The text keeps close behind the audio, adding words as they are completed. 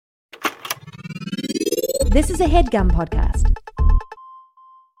This is a HeadGum podcast.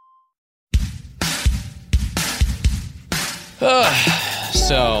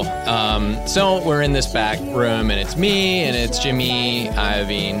 So we're in this back room, and it's me, and it's Jimmy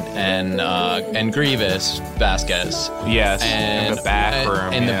Iovine, and Grievous Vasquez. Yes, and in the back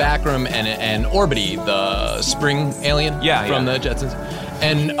room. In the back room, and Orbity, the spring alien from the Jetsons.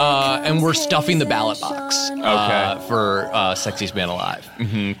 And we're stuffing the ballot box for Sexiest Man Alive.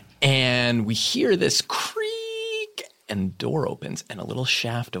 Mm-hmm. And we hear this creak, and the door opens, and a little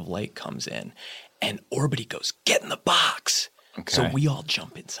shaft of light comes in, and Orbity goes, "Get in the box." Okay. So we all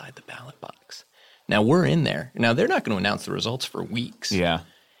jump inside the ballot box. Now we're in there. Now they're not going to announce the results for weeks. Yeah.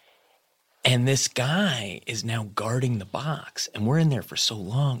 And this guy is now guarding the box, and we're in there for so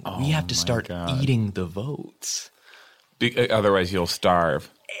long, we have to start eating the votes. Otherwise you'll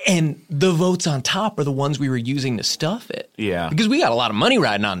starve. And the votes on top are the ones we were using to stuff it. Yeah. Because we got a lot of money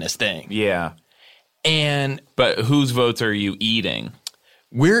riding on this thing. Yeah. But whose votes are you eating?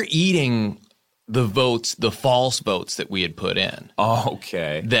 We're eating the votes, the false votes that we had put in. Oh,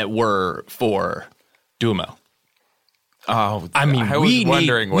 okay. That were for Dumo. Oh, I mean, was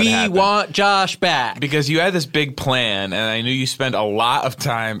wondering what happened. We want Josh back. Because you had this big plan, and I knew you spent a lot of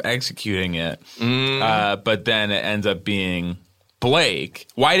time executing it. But then it ends up being Blake.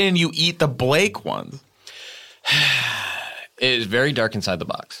 Why didn't you eat the Blake ones? It is very dark inside the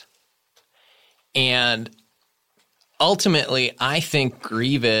box. And ultimately, I think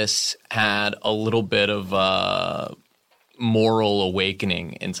Grievous had a little bit of moral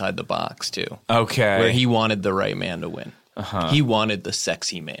awakening inside the box, too. Okay. Where he wanted the right man to win. He wanted the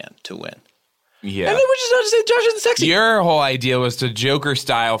sexy man to win. Yeah. And then we're just not to say Josh isn't sexy. Your whole idea was to Joker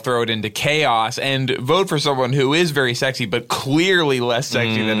style throw it into chaos and vote for someone who is very sexy, but clearly less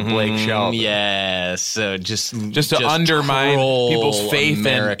sexy than Blake Shelton. Yes. So just to undermine people's faith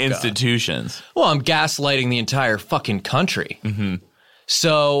America. in institutions. Well, I'm gaslighting the entire fucking country. Mm-hmm.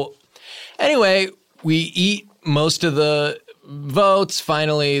 So anyway, we eat most of the votes.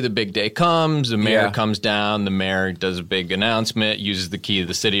 Finally, the big day comes. The mayor comes down. The mayor does a big announcement, uses the key of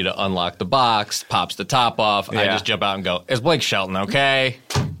the city to unlock the box, pops the top off. I just jump out and go, "It's Blake Shelton, okay?"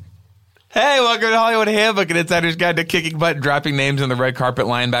 Hey, welcome to Hollywood Handbook, an insider's guide to kicking butt and dropping names on the red carpet,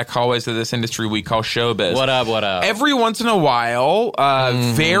 lying back hallways of this industry we call showbiz. What up, what up? Every once in a while,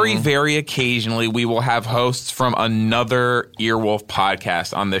 very, very occasionally, we will have hosts from another Earwolf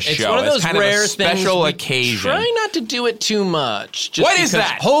podcast on this show. It's one of those kind rare of a special occasion. Try not to do it too much. What is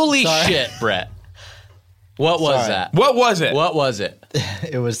that? Holy shit, Brett. What was that? What was it? What was it?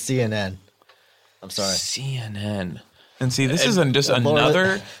 It was CNN. I'm sorry. CNN. And see, this is just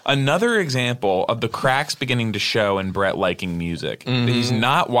another example of the cracks beginning to show in Brett liking music. Mm-hmm. He's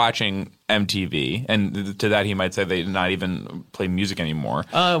not watching MTV, and to that he might say they not even play music anymore.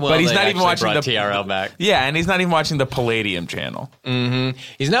 But he's not even watching the TRL back. Yeah, and he's not even watching the Palladium channel. Mm-hmm.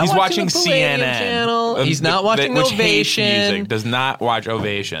 He's watching the Palladium CNN channel. He's not watching Ovation. Which hates music, does not watch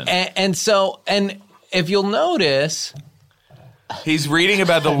Ovation. And if you'll notice, he's reading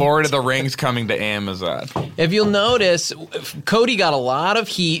about the Lord of the Rings coming to Amazon. If you'll notice, Cody got a lot of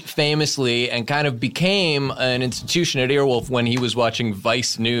heat famously and kind of became an institution at Earwolf when he was watching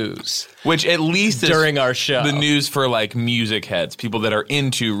Vice News. Which at least during our show. The news for like music heads, people that are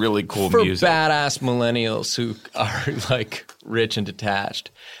into really cool music. For badass millennials who are like rich and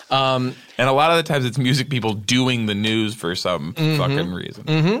detached. And a lot of the times it's music people doing the news for some fucking reason.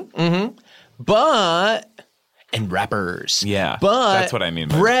 Mm-hmm, mm-hmm. And rappers. Yeah, but that's what I mean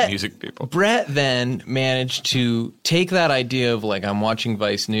by music people. Brett then managed to take that idea of like I'm watching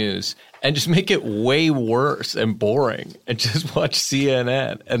Vice News and just make it way worse and boring and just watch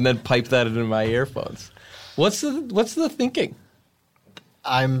CNN and then pipe that into my earphones. What's the thinking?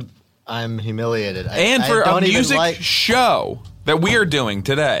 I'm humiliated. And for a music show that we are doing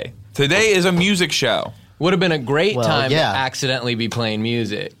today. Today is a music show. Would have been a great time to accidentally be playing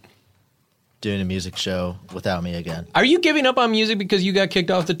music. Doing a music show without me again. Are you giving up on music because you got kicked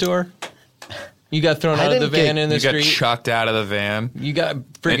off the tour? You got thrown out of the van in the street? You got chucked out of the van? You got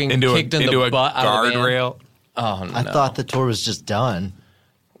freaking kicked in the butt out of the van? Guardrail? Oh, no. I thought the tour was just done.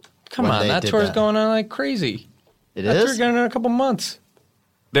 Come on, that tour's going on like crazy. That is? That tour's going on in a couple months.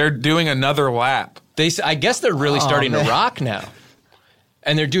 They're doing another lap. I guess they're really starting to rock now.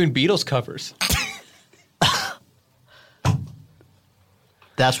 And they're doing Beatles covers.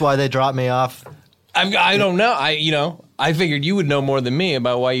 That's why they dropped me off. I don't know. I figured you would know more than me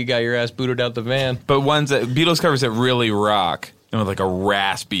about why you got your ass booted out the van. But Beatles covers that really rock, with like a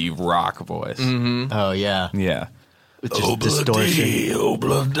raspy rock voice. Mm-hmm. Oh yeah, yeah. With just distortion,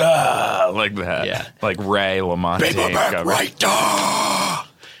 like that. Yeah, like Ray LaMontagne Paperback cover. writer.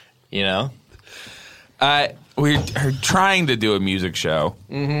 You know. We are trying to do a music show.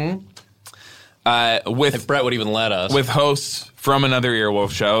 Mm-hmm. With if Brett would even let us. With hosts from another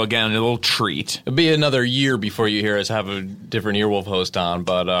Earwolf show. Again, a little treat. It'll be another year before you hear us have a different Earwolf host on,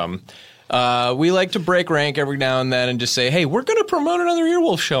 but we like to break rank every now and then and just say, hey, we're going to promote another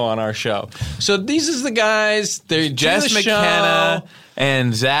Earwolf show on our show. So these is the guys. They're Jess, McKenna,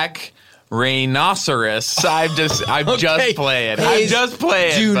 and Zach Rhinoceros. I'm just playing. I'm just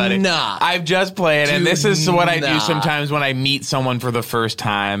playing, buddy. I'm just playing, and this is what I do sometimes when I meet someone for the first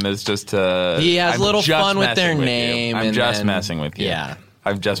time. Is just to he has a little fun with their name. I'm just messing with you. Yeah,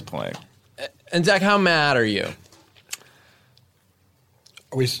 I'm just playing. And Zach, how mad are you?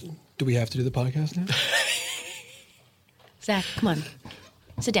 Do we have to do the podcast now? Zach, come on,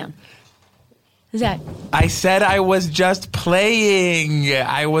 sit down. Zach. I said I was just playing.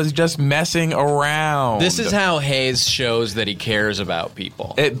 I was just messing around. This is how Hayes shows that he cares about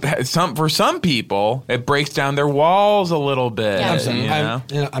people. For some people, it breaks down their walls a little bit. Yeah.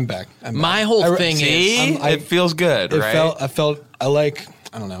 I'm back. My whole thing is... it feels good, right?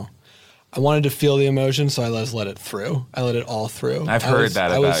 I don't know. I wanted to feel the emotion, so I just let it through. I let it all through. I've heard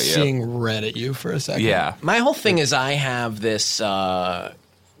that about you. I was seeing red at you for a second. Yeah. My whole thing is I have this...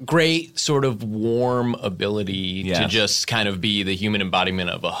 great sort of warm ability to just kind of be the human embodiment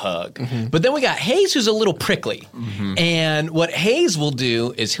of a hug. Mm-hmm. But then we got Hayes, who's a little prickly. Mm-hmm. And what Hayes will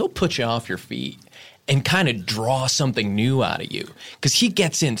do is he'll put you off your feet and kind of draw something new out of you. Because he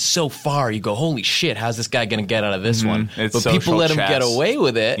gets in so far, you go, holy shit, how's this guy going to get out of this one? It's but people let him get away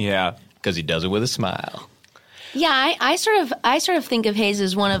with it. Yeah. Because he does it with a smile. Yeah, I sort of think of Hayes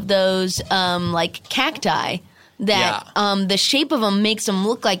as one of those like cacti that the shape of them makes them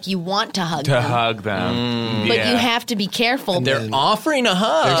look like you want to hug them. But you have to be careful. And they're offering a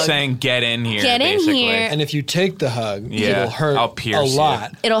hug. They're saying, get in here. Get in here. And if you take the hug, it'll hurt a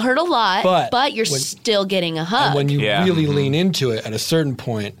lot. It'll hurt a lot, but you're still getting a hug. And when you really lean into it, at a certain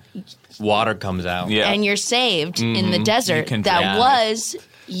point, water comes out. Yeah. And you're saved in the desert. That was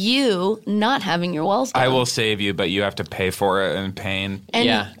you not having your walls down. I will save you, but you have to pay for it in pain.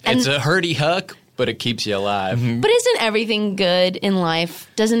 And it's a hurty hug. But it keeps you alive. Mm-hmm. But isn't everything good in life?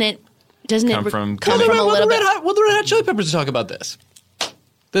 Doesn't it come from a little bit? Well, the Red Hot Chili Peppers talk about this.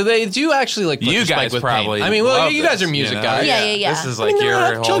 They do actually like put you the spike guys with probably. pain. I mean, well, you guys are music guys. Yeah. This is like your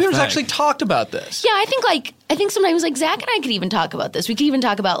Red Hot Chili Peppers thing. actually talked about this. Yeah, I think sometimes like Zach and I could even talk about this. We could even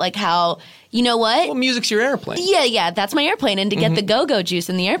talk about like how, you know what? Well, music's your airplane. Yeah, that's my airplane. And to get the go-go juice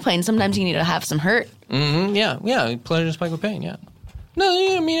in the airplane, sometimes you need to have some hurt. Mm-hmm. Yeah. Pleasure spike with pain. Yeah.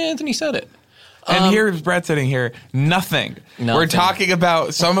 No, I mean Anthony said it. And here's Brett sitting here. Nothing. We're talking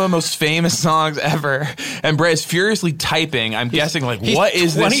about some of the most famous songs ever. And Brett is furiously typing. I'm guessing, like, what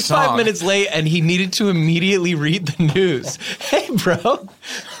is this song? 25 minutes late, and he needed to immediately read the news. Hey, bro.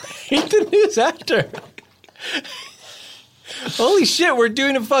 Read the news after. Holy shit, we're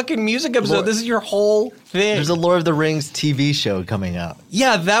doing a fucking music episode. This is your whole thing. There's a Lord of the Rings TV show coming out.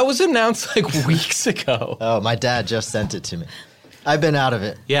 Yeah, that was announced like weeks ago. Oh, my dad just sent it to me. I've been out of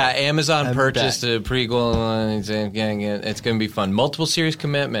it. Yeah, Amazon purchased a prequel. It's going to be fun. Multiple series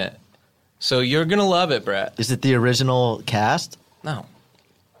commitment. So you're going to love it, Brett. Is it the original cast? No.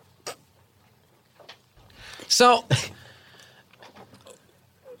 So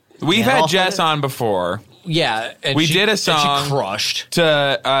we've had Jess on before. Yeah. And we did a song and she crushed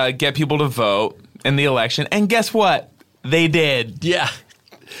to get people to vote in the election. And guess what? They did. Yeah.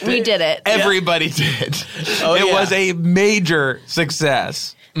 We did it. Everybody did. It was a major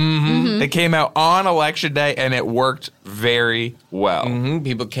success. Mm-hmm. It came out on election day, and it worked very well. Mm-hmm.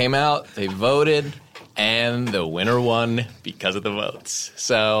 People came out, they voted, and the winner won because of the votes.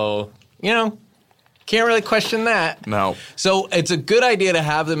 So, can't really question that. No. So it's a good idea to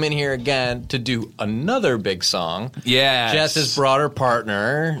have them in here again to do another big song. Yes. Jess's broader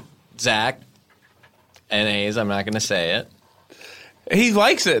partner, Zach, and Hayes, I'm not going to say it. He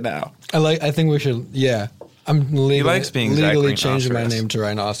likes it now. I think we should. Yeah, I'm legally changing my name to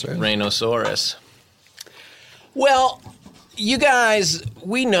Rhinoceros. Rhinoceros. Well, you guys,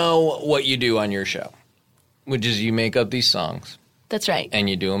 we know what you do on your show, which is you make up these songs. That's right. And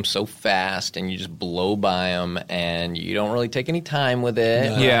you do them so fast, and you just blow by them, and you don't really take any time with it.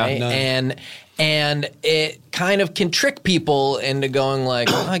 No, right? No. And it kind of can trick people into going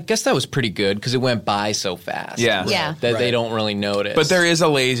like, I guess that was pretty good because it went by so fast. Yeah. That they don't really notice. But there is a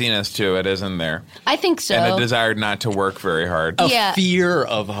laziness to it, isn't there? I think so. And a desire not to work very hard. A fear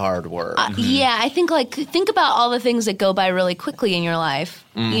of hard work. Yeah, I think think about all the things that go by really quickly in your life.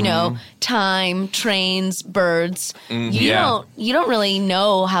 Mm-hmm. Time, trains, birds. Mm-hmm. You don't really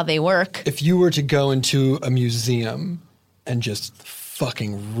know how they work. If you were to go into a museum and just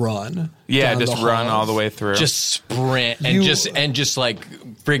fucking run. Yeah, down just the run halls. all the way through. Just sprint and just like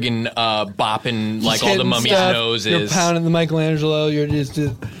friggin' bopping like all the Hitting mummies' stuff, noses. You're pounding the Michelangelo. You're just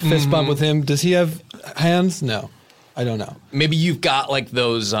fist bump with him. Does he have hands? No, I don't know. Maybe you've got like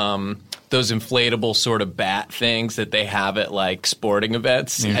those inflatable sort of bat things that they have at like sporting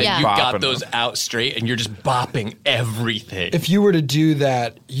events, and Yeah. you've got Bopping those them. out straight, and you're just bopping everything. If you were to do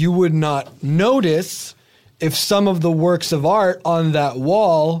that, you would not notice if some of the works of art on that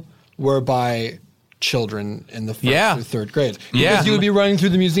wall were by children in the first or third grades. Yeah. Because you would be running through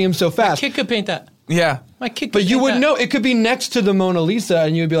the museum so fast. Kid could paint that. yeah. My kid could But you paint would that. know. It could be next to the Mona Lisa,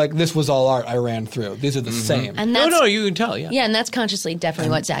 and you would be like, this was all art I ran through. These are the same. And No, that's, you can tell. Yeah. yeah, and that's consciously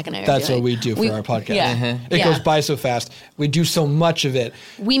definitely what Zach and I are That's doing. what we do for our podcast. Yeah. It Yeah. goes by so fast. We do so much of it.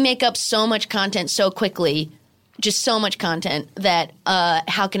 We make up so much content so quickly, just so much content that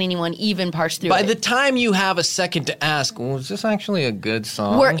how can anyone even parse through By it? the time you have a second to ask, well, is this actually a good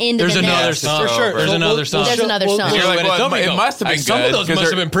song? We're into There's the another next. song. For sure. There's So another we'll- song. There's another we'll- song. You're like, When it's well, over, you it go, must have been good. some of those 'cause must have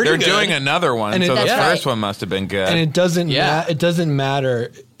they're- been pretty They're good. doing another one, And so the that's first right. one must have been good. And it doesn't Yeah. it doesn't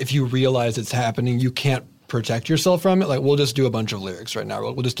matter if you realize it's happening. You can't protect yourself from it. Like, we'll just do a bunch of lyrics right now.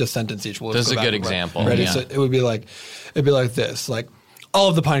 We'll just do a sentence each. We'll This just is go a back good and forth. example, Ready? yeah. So it'd be like this. Like, all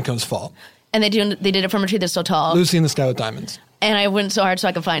of the pine cones fall. And they did it from a tree that's so tall. Lucy in the Sky with Diamonds. And I went so hard so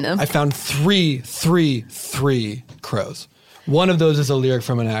I could find them. I found three crows. One of those is a lyric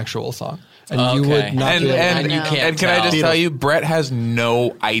from an actual song. And you Okay. would not And, be able to and, I know. you can't and can I just tell. tell you, Brett has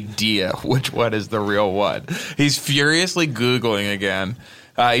no idea which one is the real one. He's furiously Googling again.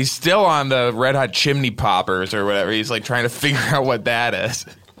 He's still on the Red Hot Chimney Poppers or whatever. He's like trying to figure out what that is.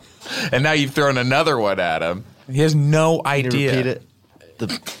 And now you've thrown another one at him. He has no Can you idea. repeat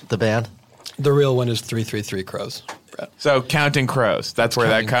it? The band? The real one is 333 Crows. Brett. So Counting Crows, that's where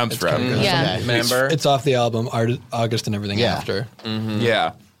that comes It's from. Counting Crows. Yeah. Remember? It's off the album August and Everything Yeah. After.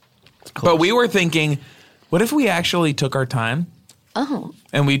 Yeah. But we were thinking, what if we actually took our time Oh.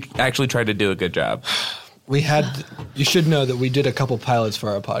 and we actually tried to do a good job? You should know that we did a couple pilots for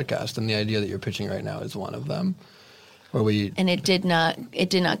our podcast, and the idea that you're pitching right now is one of them. Where we, And it did not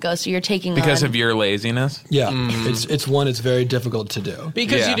go. So you're taking Because on, of your laziness? it's one it's very difficult to do.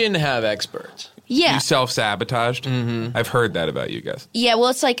 Because Yeah. you didn't have experts. Yeah. You self-sabotaged? I've heard that about you guys. Yeah, well,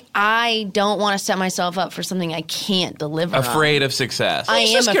 it's like I don't want to set myself up for something I can't deliver on. Afraid of success. I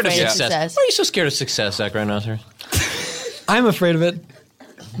am scared afraid of success. success. Why are you so scared of success, Zach Rhinoceros? I'm afraid of it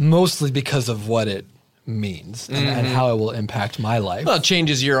mostly because of what it means and how it will impact my life. Well, it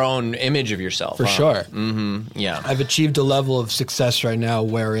changes your own image of yourself. For sure. Yeah. I've achieved a level of success right now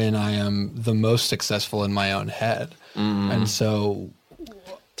wherein I am the most successful in my own head. And so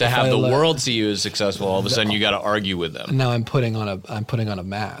To have I the let- world see you as successful, all of a sudden you got to argue with them. now I'm putting on a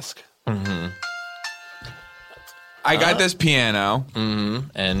mask. I got this piano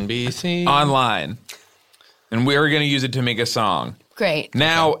NBC. online, and we were going to use it to make a song. Great.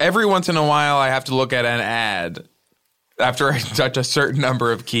 Now, every once in a while, I have to look at an ad after I touch a certain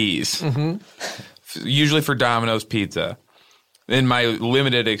number of keys, usually for Domino's Pizza, in my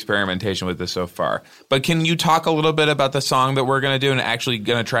limited experimentation with this so far. But can you talk a little bit about the song that we're going to do and actually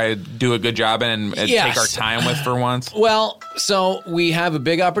going to try to do a good job and Yes. take our time with for once? Well, so we have a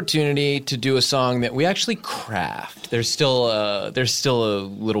big opportunity to do a song that we actually craft. There's still a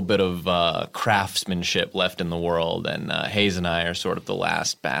little bit of craftsmanship left in the world, and Hayes and I are sort of the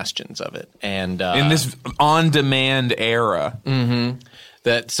last bastions of it. And In this on-demand era.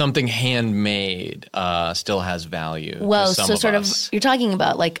 that something handmade still has value. to Well, some so sort us. of, you're talking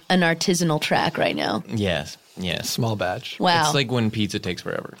about like an artisanal track right now. Yes. Small batch. Wow. It's like when pizza takes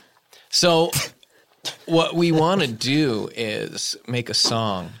forever. So, what we want to do is make a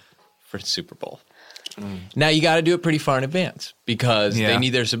song for Super Bowl. Now, you got to do it pretty far in advance because Yeah. they need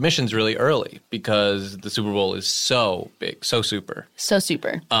their submissions really early because the Super Bowl is so big, so super, So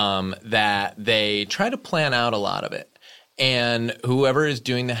super. that they try to plan out a lot of it. And whoever is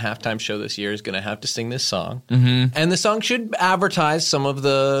doing the halftime show this year is going to have to sing this song. And the song should advertise some of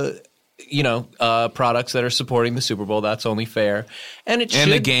the products that are supporting the Super Bowl. That's only fair. And it should,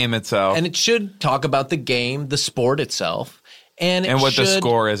 And the game itself. and it should talk about the game, the sport itself, and what the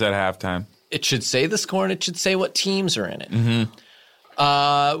score is at halftime. It should say the score, and it should say what teams are in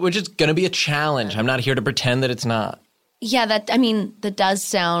it. Which is going to be a challenge. I'm not here to pretend that it's not. Yeah, that does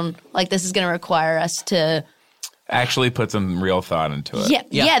sound like this is going to require us to. Actually put some real thought into it.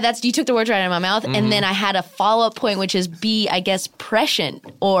 Yeah. That's you took the words right out of my mouth, and then I had a follow up point, which is be, I guess, prescient,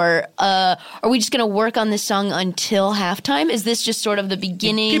 or are we just going to work on this song until halftime? Is this just sort of the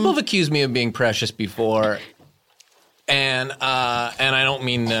beginning? People have accused me of being precious before, and I don't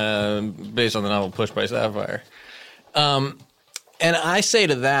mean based on the novel Push by Sapphire. And I say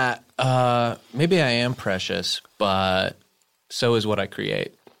to that, maybe I am precious, but so is what I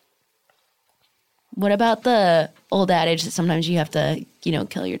create. What about the old adage that sometimes you have to,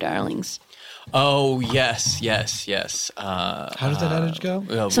 kill your darlings? Oh, yes. How does that adage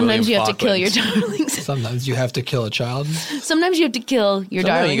go? Sometimes you have to kill your darlings. Sometimes you have to kill a child. Sometimes you have to kill your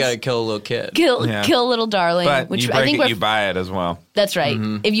darlings. You got to kill a little kid. Kill a little darling. But which you break I think you buy it as well. That's right.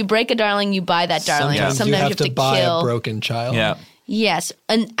 Mm-hmm. If you break a darling, you buy that darling. Sometimes you have to buy a broken child. Yeah. Yes.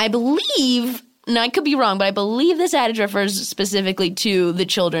 And I believe, now I could be wrong, but I believe this adage refers specifically to the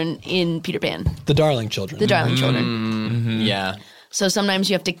children in Peter Pan. The darling children. The darling children. Mm-hmm. Yeah. So sometimes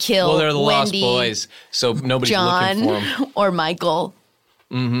you have to kill Well, they're the Wendy, lost boys, so nobody's John, looking for them. or Michael.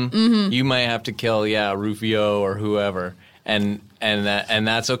 Mm-hmm. Mm-hmm. You might have to kill, Rufio or whoever, and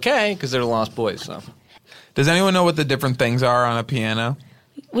that's okay because they're the lost boys. So, does anyone know what the different things are on a piano?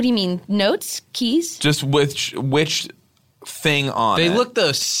 What do you mean? Notes, keys? Just which thing on they it? look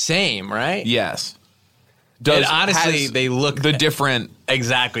the same, right? Yes. Honestly, they look the different,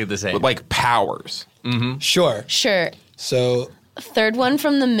 exactly the same, like powers. Mm-hmm. Sure. So. Third one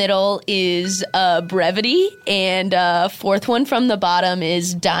from the middle is brevity, and fourth one from the bottom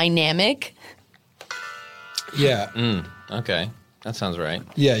is dynamic. Yeah. Okay. That sounds right.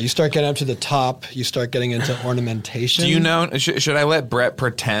 Yeah, you start getting up to the top, you start getting into ornamentation. Do you know, should I let Brett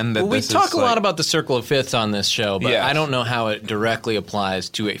pretend that we talk a lot about the circle of fifths on this show, but yes. I don't know how it directly applies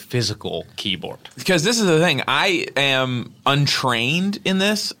to a physical keyboard. Because this is the thing. I am untrained in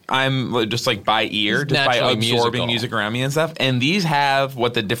this. I'm just like by ear, just by absorbing music around me and stuff. And these have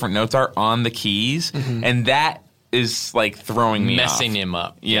what the different notes are on the keys, and that is like throwing me messing off. Him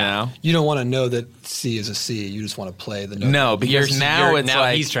up. You know? You don't want to know that C is a C. You just want to play the note. No, because now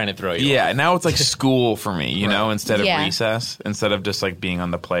he's trying to throw you. Yeah, off. now it's like school for me, you know, instead of recess, instead of just like being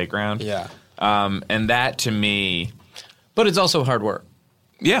on the playground. Yeah. And that to me, but it's also hard work.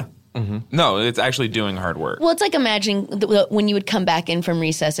 Yeah. Mm-hmm. No, it's actually doing hard work. Well, it's like imagining when you would come back in from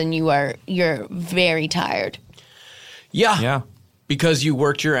recess and you're very tired. Yeah. Yeah. Because you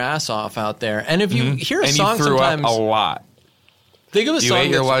worked your ass off out there. And if you hear a and song you threw sometimes... up a lot. Think of a song ate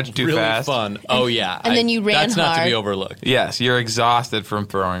your that's lunch too really fast. Fun. Oh, yeah. And then you ran That's not to hard. be overlooked. Yes, you're exhausted from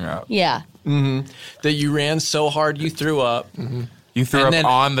throwing up. Yeah. Mm-hmm. That you ran so hard you threw up. Mm-hmm. You threw up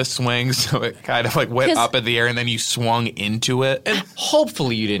on the swing, so it kind of like went up in the air, and then you swung into it. And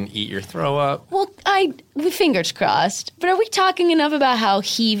hopefully you didn't eat your throw up. Well, fingers crossed. But are we talking enough about how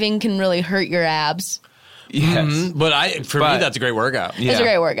heaving can really hurt your abs? Yes. Mm-hmm. But for me, that's a because workout. Yeah. It's a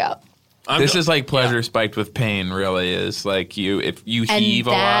great workout. This is like pleasure spiked with pain, really is. Like if you heave a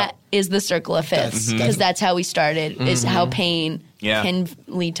lot. That is the circle of fifths, because that's how we started, is how pain can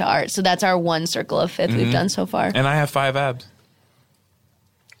lead to art. So that's our one circle of fifth we've done so far. And I have 5 abs.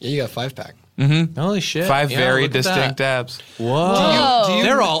 Yeah, you got a 5-pack. Mm-hmm. Holy shit. 5 very distinct abs. Whoa. Do you,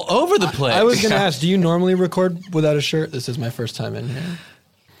 they're all over the place. I was going to ask, do you normally record without a shirt? This is my first time in here.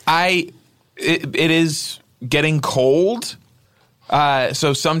 It is getting cold.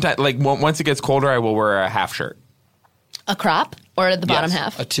 So sometimes, like once it gets colder, I will wear a half shirt. A crop or the bottom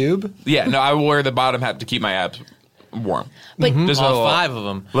half? A tube? Yeah, no, I will wear the bottom half to keep my abs warm. But just all 5 of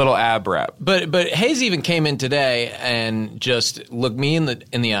them. Little ab wrap. But Hayes even came in today and just looked me in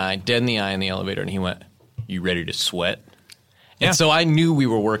the eye, dead in the eye in the elevator, and he went, "You ready to sweat?" Yeah. And so I knew we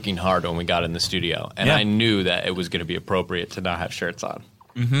were working hard when we got in the studio, and I knew that it was going to be appropriate to not have shirts on.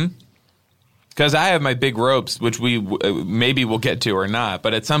 Mm-hmm. Because I have my big ropes, which we maybe we'll get to or not,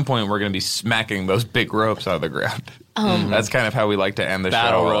 but at some point we're going to be smacking those big ropes out of the ground. That's kind of how we like to end the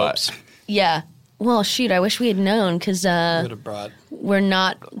Battle show. ropes. Yeah. Well, shoot, I wish we had known, because we're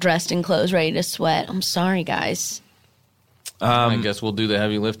not dressed in clothes ready to sweat. I'm sorry, guys. I guess we'll do the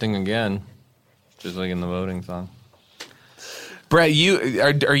heavy lifting again, just like in the voting song. Brett,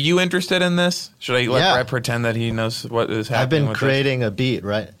 are you interested in this? Should I let Brett pretend that he knows what is happening? I've been with creating a beat,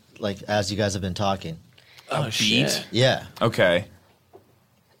 right? Like as you guys have been talking. Oh, shit. Yeah. Okay.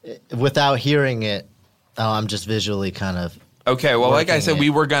 Without hearing it, I'm just visually kind of. Okay. Well, like I said,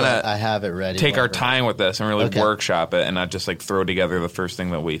 we were gonna. I have it ready. Take our time with this and really workshop it, and not just like throw together the first thing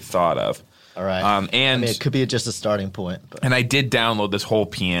that we thought of. All right. And it could be just a starting point. But. And I did download this whole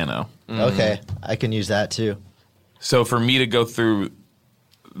piano. Okay, I can use that too. So for me to go through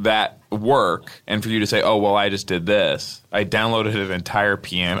that work and for you to say, "Oh, well, I just did this," I downloaded an entire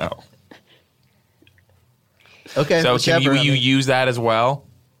piano. Okay. So will you use that as well?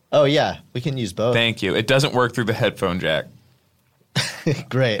 Oh yeah, we can use both. Thank you. It doesn't work through the headphone jack.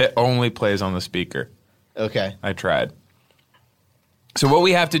 Great. It only plays on the speaker. Okay. I tried. So what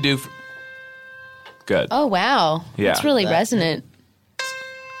we have to do... Good. Oh, wow. Yeah. That's really resonant.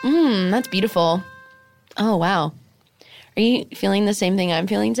 That's beautiful. Oh, wow. Are you feeling the same thing I'm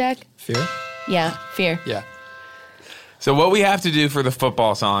feeling, Zach? Fear? Yeah, fear. Yeah. So what we have to do for the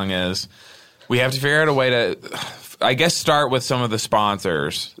football song is we have to figure out a way to, I guess, start with some of the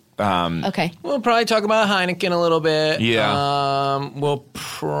sponsors. Okay. We'll probably talk about Heineken a little bit. Yeah. We'll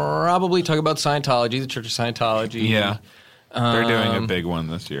probably talk about Scientology, the Church of Scientology. Yeah. They're doing a big one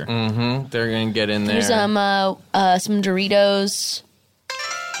this year. Mm-hmm. They're going to get in there. There's some Doritos.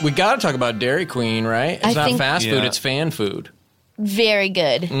 We got to talk about Dairy Queen, right? It's not fast food, Yeah. it's fan food. Very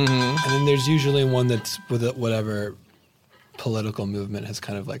good. And then there's usually one that's with whatever political movement has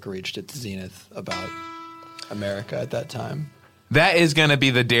kind of like reached its zenith about America at that time. That is going to be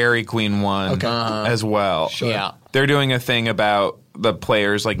the Dairy Queen one as well. Sure. Yeah. They're doing a thing about the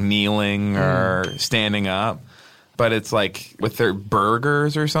players like kneeling or standing up, but it's like with their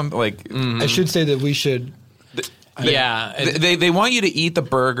burgers or something. Like I should say that we should... They want you to eat the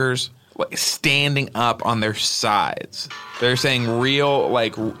burgers like standing up on their sides. They're saying real.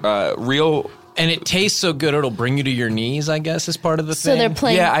 And it tastes so good it'll bring you to your knees, I guess, is part of the So thing. they're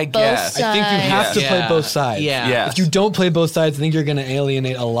playing I both guess. sides. I think you have to play both sides. Yeah. Yes. If you don't play both sides, I think you're going to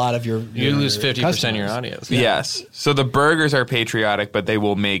alienate a lot of your You lose 50% of your customers. audience. Yes. So the burgers are patriotic, but they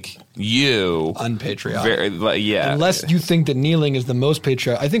will make you Unpatriotic. yeah. Unless you think that kneeling is the most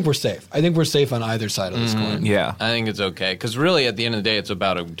patriotic. I think we're safe. I think we're safe on either side of this coin. Yeah. I think it's okay. Because really, at the end of the day, it's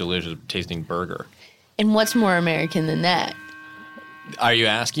about a delicious tasting burger. And what's more American than that? Are you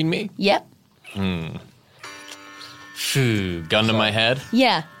asking me? Yep. Phew, gun to my head,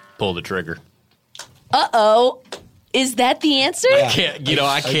 Yeah. pull the trigger. Uh-oh. Is that the answer? I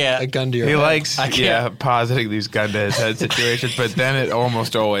can't. A gun to your He head. likes I can't. positing these gun to his head situations, but then it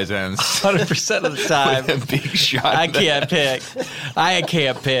almost always ends 100% of the time. with a big shot. I can't pick. I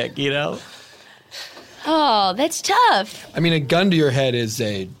can't pick, Oh, that's tough. I mean, a gun to your head is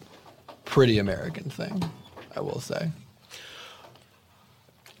a pretty American thing, I will say.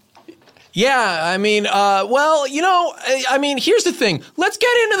 Yeah, I mean, here's the thing. Let's get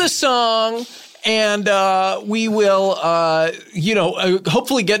into the song, and we will,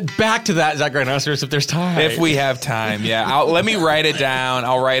 hopefully get back to that, Zach Rhinoceros, if there's time. If we have time, yeah. Let me write it down.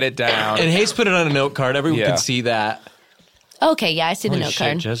 I'll write it down. And Hayes put it on a note card. Everyone Yeah. can see that. Okay, yeah, I see the Holy note shit,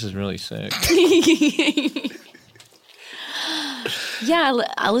 card. Jess is really sick. Yeah,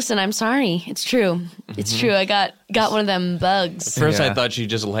 listen, I'm sorry. It's true. It's true. I got one of them bugs. First, Yeah. I thought she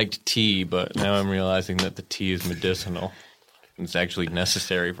just liked tea, but now I'm realizing that the tea is medicinal. It's actually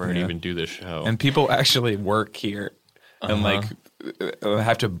necessary for her to even do this show. And people actually work here and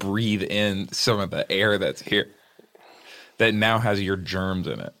have to breathe in some of the air that's here that now has your germs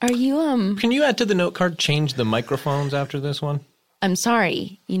in it. Are you, Can you add to the note card, change the microphones after this one? I'm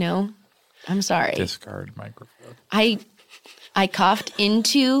sorry, I'm sorry. Discard microphone. I coughed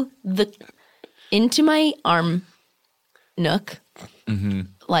into my arm nook,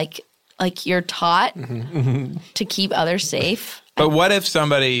 like you're taught to keep others safe. But what if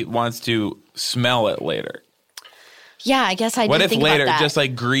somebody wants to smell it later? Yeah, I guess I What did if think later, about that. just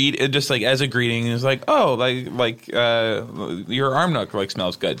like as a greeting, is like, oh, your arm nook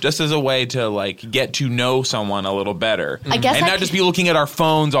smells good, just as a way to get to know someone a little better. I guess and I not just be looking at our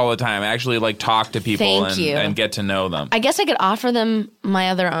phones all the time. Actually, talk to people Thank you. and get to know them. I guess I could offer them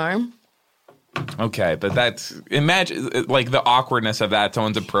my other arm. Okay, but imagine the awkwardness of that.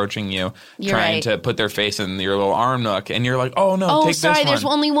 Someone's approaching you, You're trying right. to put their face in your little arm nook, and you're like, oh no, Oh, take sorry, this one. there's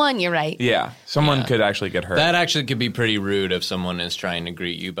only one. You're right. Yeah, someone could actually get hurt. That actually could be pretty rude if someone is trying to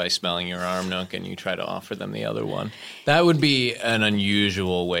greet you by smelling your arm nook and you try to offer them the other one. That would be an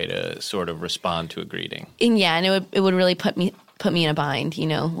unusual way to sort of respond to a greeting. And yeah, and it would really put me in a bind.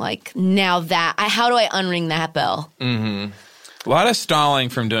 Now that how do I unring that bell? A lot of stalling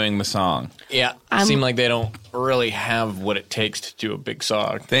from doing the song. Yeah, seem like they don't really have what it takes to do a big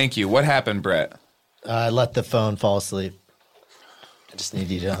song. Thank you. What happened, Brett? I let the phone fall asleep. I just need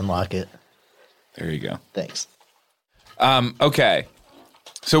you to unlock it. There you go. Thanks. Okay.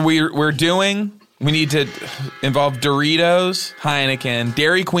 So we need to involve Doritos, Heineken,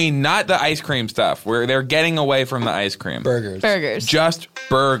 Dairy Queen, not the ice cream stuff, where they're getting away from the ice cream. Burgers. Just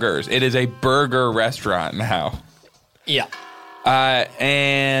burgers. It is a burger restaurant now. Yeah.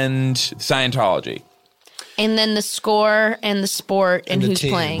 And Scientology. And then the score and the sport and the who's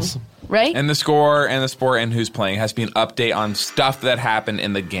teams. playing. Right? And the score and the sport and who's playing has to be an update on stuff that happened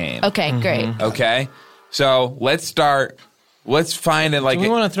in the game. Okay, great. Okay? So let's start. Let's find it Do we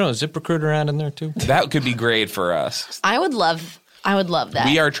want to throw a ZipRecruiter ad in there too? that could be great for us. I would love that.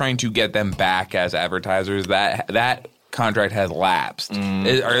 We are trying to get them back as advertisers. That contract has lapsed.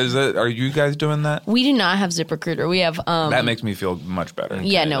 Are you guys doing that? We do not have ZipRecruiter. We have That makes me feel much better.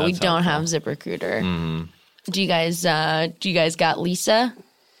 yeah, no, we that's don't have ZipRecruiter. Do you guys got Lisa?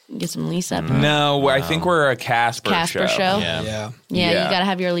 Get some Lisa up. No, I think we're a Casper show. Yeah. You got to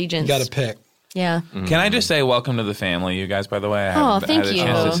have your allegiance. You got to pick. Yeah. Can I just say welcome to the family, you guys, by the way? Thank you. I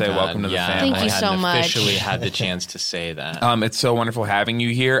had a chance to say welcome to the family. Thank you so much. I officially had the chance to say that. It's so wonderful having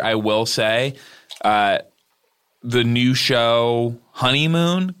you here. I will say the new show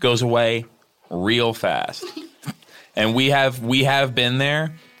Honeymoon goes away real fast. And we have been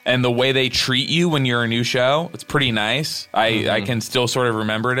there. And the way they treat you when you're a new show, it's pretty nice. I can still sort of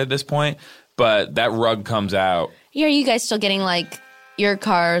remember it at this point, but that rug comes out. Yeah, are you guys still getting like your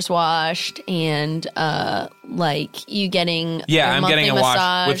cars washed and like you getting I'm getting a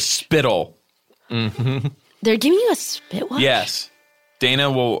wash with spittle. Mm-hmm. They're giving you a spit wash? Yes. Dana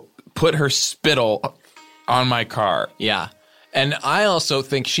will put her spittle on my car. Yeah. And I also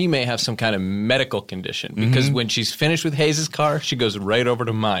think she may have some kind of medical condition because when she's finished with Hayes' car, she goes right over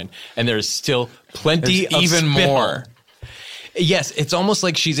to mine. And there's still plenty of even spittle. more. Yes, it's almost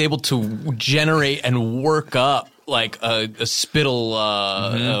like she's able to generate and work up like a spittle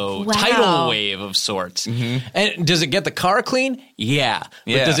tidal wave of sorts. And does it get the car clean? Yeah.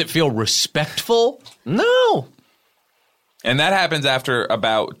 But does it feel respectful? No. And that happens after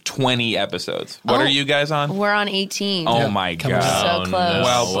about 20 episodes. What are you guys on? We're on 18. Oh, my God. So close.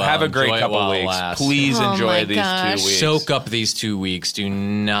 Well, have a great couple weeks. Please enjoy these 2 weeks. Soak up these 2 weeks. Do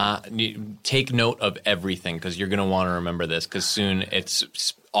not take note of everything because you're going to want to remember this because soon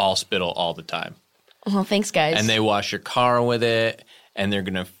it's all spittle all the time. Well, thanks, guys. And they wash your car with it, and they're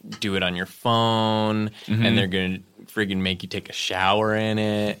going to do it on your phone, and they're going to friggin' make you take a shower in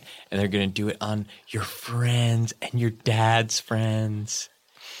it, and they're going to do it on your friends and your dad's friends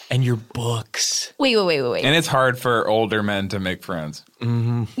and your books. Wait. And it's hard for older men to make friends.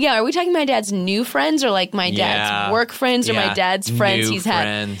 Yeah, are we talking my dad's new friends or like my dad's work friends or my dad's friends new he's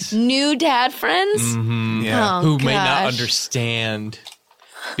friends. had? New dad friends? Yeah. Oh, Who may not understand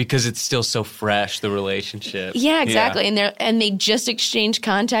because it's still so fresh, the relationship. Yeah, exactly. And they just exchange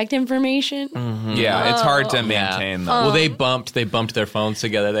contact information. Yeah, it's hard to maintain though. Well, they bumped their phones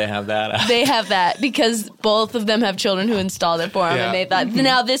together. They have that. They have that because both of them have children who installed it for them, and they thought,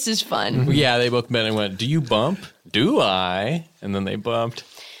 now this is fun. Yeah, they both met and went, do you bump? Do I? And then they bumped.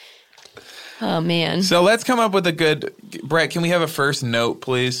 Oh, man. So let's come up with a good... Brett, can we have a first note,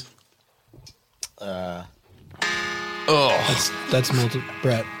 please? That's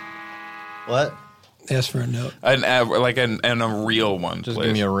Brett. What? Ask for a note. A real one, Just please.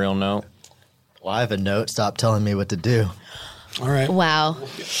 give me a real note. Well, I have a note. Stop telling me what to do. All right. Wow.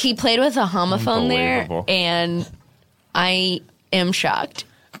 He played with a homophone there, and I am shocked.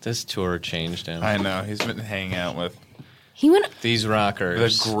 This tour changed him. I know. He's been hanging out with He went... These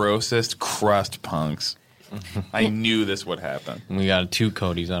rockers. the grossest crust punks. I knew this would happen. We got 2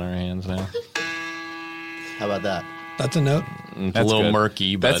 Codys on our hands now. How about that? That's a note. It's That's a little good.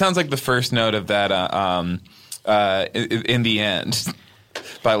 murky, but That sounds like the first note of that In the End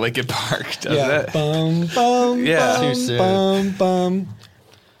by Linkin Park, doesn't it? Bum, bum, Yeah. bum, Too soon. bum, bum.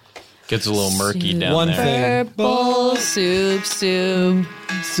 gets a little murky down One there. thing. Bowl, soup. Soup,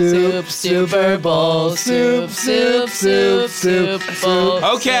 Super Bowl, soup bowl.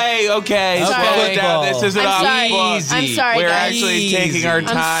 Okay. Sorry. Slow down. This isn't I'm off sorry. book. I'm sorry, We're guys. actually taking our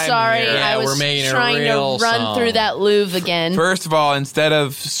time. I'm sorry. here. Yeah, I was we're making a trying to real run song. through that Louvre again. First of all, instead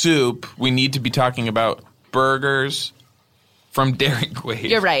of soup, we need to be talking about burgers from Dairy Queen.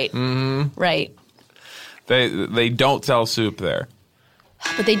 You're right. Right. They don't sell soup there.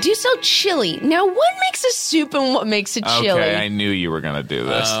 But they do sell chili. Now, what makes a soup and what makes a chili? Okay, I knew you were going to do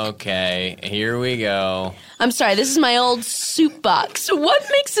this. Okay, here we go. I'm sorry, this is my old soup box. So what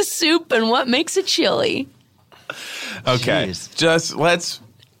makes a soup and what makes a chili? Okay, Jeez. just let's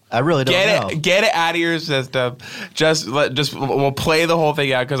I really don't know. get it out of your system. We'll play the whole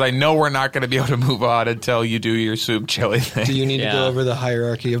thing out because I know we're not going to be able to move on until you do your soup chili thing. Do you need to Yeah. go over the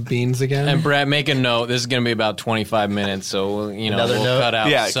hierarchy of beans again? And Brett, make a note. This is going to be about 25 minutes, so Another we'll note? cut out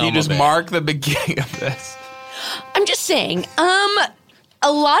Yeah, some can you just of it. mark the beginning of this? I'm just saying,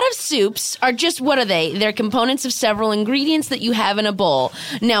 a lot of soups are just, what are they? They're components of several ingredients that you have in a bowl.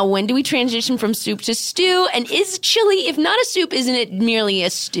 Now, when do we transition from soup to stew? And is chili, if not a soup, isn't it merely a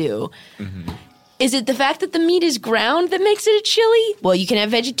stew? Mm-hmm. Is it the fact that the meat is ground that makes it a chili? Well, you can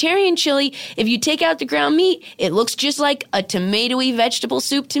have vegetarian chili. If you take out the ground meat, it looks just like a tomatoey vegetable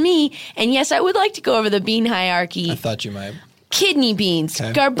soup to me. And yes, I would like to go over the bean hierarchy. I thought you might. Kidney beans,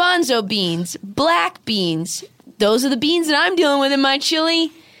 Okay. garbanzo beans, black beans. Those are the beans that I'm dealing with in my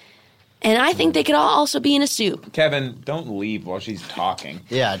chili. And I think they could all also be in a soup. Kevin, don't leave while she's talking.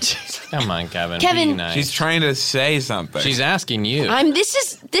 Yeah. Come on, Kevin. Kevin, be nice. She's trying to say something. She's asking you.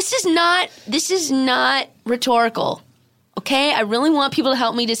 This is not rhetorical. Okay? I really want people to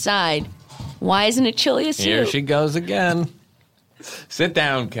help me decide. Why isn't it chili a soup? Here she goes again. Sit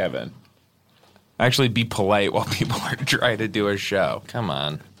down, Kevin. Actually, be polite while people are trying to do a show. Come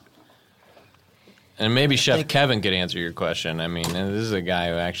on. And maybe Chef Kevin could answer your question. I mean, this is a guy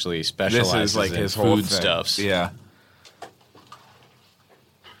who actually specializes in his whole foodstuffs. Yeah.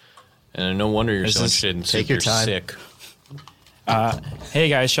 And no wonder you're so interested in soup. Take your time. Sick. Hey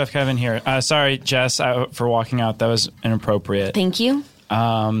guys, Chef Kevin here. Sorry, Jess, for walking out. That was inappropriate. Thank you.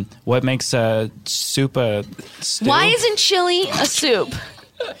 What makes a soup a stew? Why isn't chili a soup?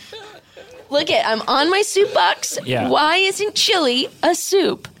 Look I'm on my soup box. Yeah. Why isn't chili a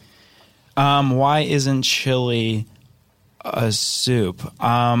soup? Why isn't chili a soup?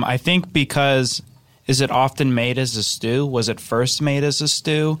 I think because is it often made as a stew? Was it first made as a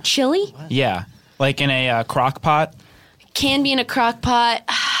stew? Chili? What? Yeah, like in a crock pot. Can be in a crock pot,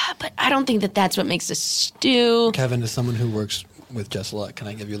 but I don't think that's what makes a stew. Kevin, as someone who works with Jess a lot, can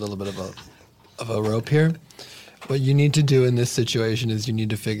I give you a little bit of a rope here? What you need to do in this situation is you need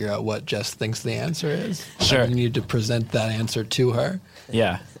to figure out what Jess thinks the answer is. Sure. And you need to present that answer to her.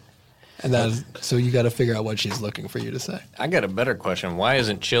 Yeah. And so you got to figure out what she's looking for you to say. I got a better question. Why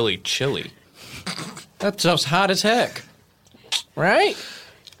isn't chili chili? That stuff's hot as heck. Right?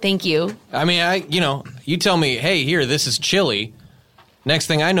 Thank you. I mean, you tell me, hey, here, this is chili. Next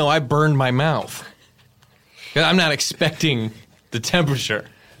thing I know, I burned my mouth. 'Cause I'm not expecting the temperature.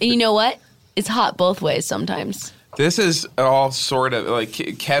 And you know what? It's hot both ways sometimes. This is all sort of like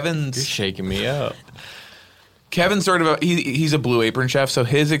Kevin's. You're shaking me up. Kevin's sort of he's a Blue Apron chef, so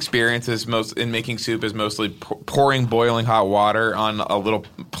his experience in making soup is mostly pouring boiling hot water on a little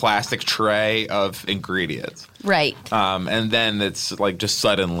plastic tray of ingredients. Right. And then it's like just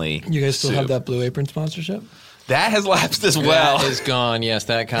suddenly You guys still soup. have that Blue Apron sponsorship? That has lapsed as well. That is gone. Yes,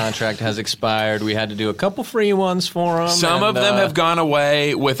 that contract has expired. We had to do a couple free ones for them. Some of them have gone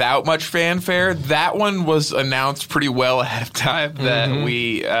away without much fanfare. That one was announced pretty well ahead of time that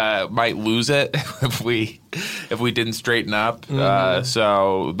we might lose it if we didn't straighten up.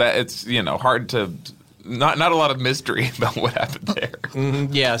 So that it's hard to not a lot of mystery about what happened there.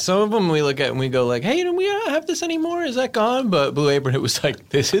 Yeah, some of them we look at and we go like, hey, do we not have this anymore? Is that gone? But Blue Apron, it was like,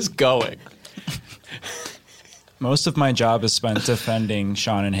 this is going. Most of my job is spent defending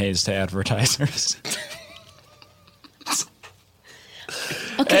Sean and Hayes to advertisers.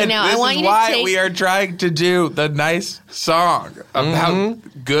 Okay, now I want you to This is take. why we are trying to do the nice song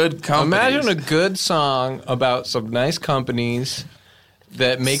about good companies. Imagine a good song about some nice companies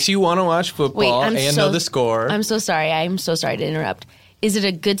that makes you want to watch football and know the score. I'm so sorry. I'm so sorry to interrupt. Is it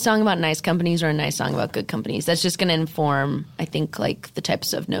a good song about nice companies or a nice song about good companies? That's just going to inform, I think, like the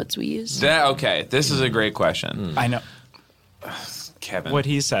types of notes we use. Okay, this is a great question. I know. Kevin. What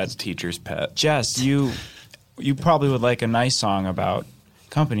he said. His teacher's pet. Jess, you probably would like a nice song about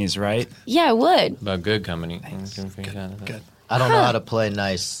companies, right? Yeah, I would. About good company. Good. I don't know how to play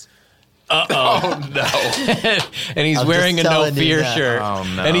nice. Oh, no. And he's I'm wearing a just No telling you Fear that. shirt. Oh,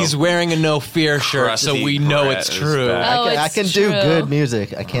 no. And he's wearing a No Fear shirt, so Crusty we know Brett it's is true. back. Oh, I it's can do true. good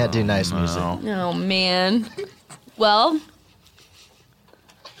music. I can't do nice music. Oh man. Well,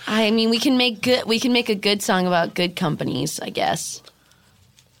 I mean, we can make a good song about good companies, I guess.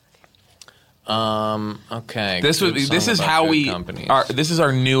 Okay. This is how this is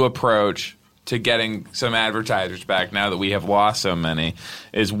our new approach to getting some advertisers back now that we have lost so many,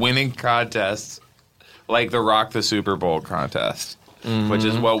 is winning contests like the Rock the Super Bowl contest, which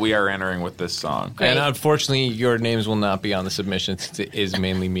is what we are entering with this song. Great. And unfortunately, your names will not be on the submission since it is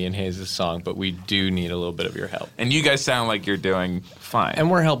mainly me and Hayes' song, but we do need a little bit of your help. And you guys sound like you're doing fine.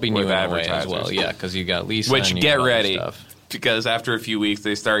 And we're helping you with in a way as advertisers. well, yeah, because you got Lisa Which, and you get got other ready, stuff. because after a few weeks,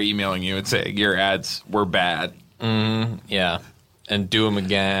 they start emailing you and saying your ads were bad. Yeah. And do them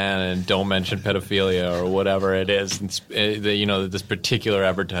again, and don't mention pedophilia or whatever it is. That this particular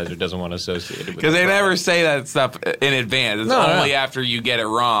advertiser doesn't want to associate it with. Because they never say that stuff in advance. It's only after you get it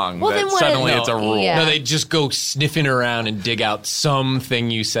wrong Well, that then what- suddenly No, it's a rule. yeah. No, they just go sniffing around and dig out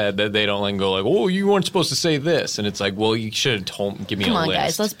something you said that they don't let go like, oh, you weren't supposed to say this. And it's like, well, you should have give me Come a on, list.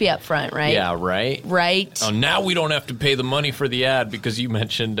 guys, let's be upfront, right? Yeah, right? Right. Oh, now we don't have to pay the money for the ad because you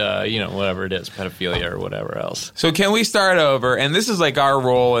mentioned, whatever it is, pedophilia or whatever else. So can we start over? And this is like our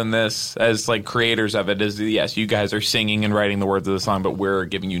role in this as like creators of it is, yes, you guys are singing and writing the words of the song, but we're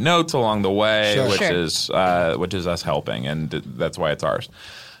giving you notes along the way, Sure. which is us helping, and that's why it's ours.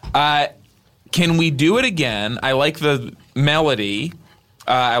 Can we do it again? I like the melody.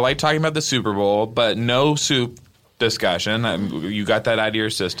 I like talking about the Super Bowl, but no soup discussion. You got that out of your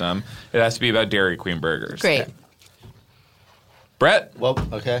system. It has to be about Dairy Queen burgers. Great. Okay. Brett? Well,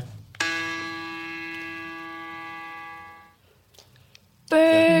 okay.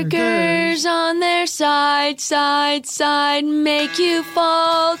 Burgers on their side, make you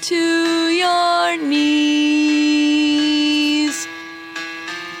fall to your knees.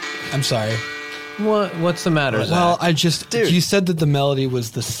 I'm sorry. What's the matter, Zach? Well, you said that the melody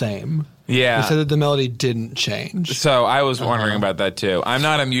was the same. Yeah. You said that the melody didn't change. So I was wondering about that too. I'm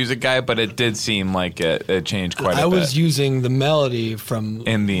not a music guy, but it did seem like it changed quite a bit. I was using the melody from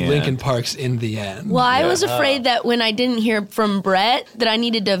In the Linkin End. Park's In the End. Well, I was afraid that when I didn't hear from Brett, that I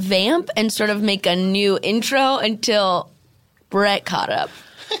needed to vamp and sort of make a new intro until Brett caught up.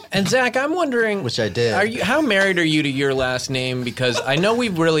 And Zach, I'm wondering, which I did. How married are you to your last name? Because I know we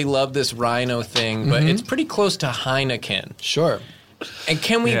really love this Reino thing, but it's pretty close to Heineken. Sure. And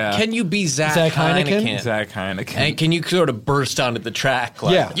can you be Zach Heineken? Zach Heineken. And can you sort of burst onto the track?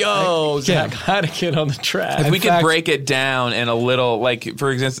 Like, Zach Heineken on the track. If we could break it down in a little, like for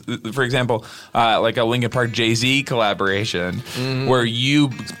example, like a Linkin Park Jay-Z collaboration, where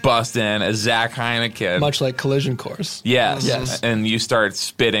you bust in as Zach Heineken, Much like Collision Course. yes, and you start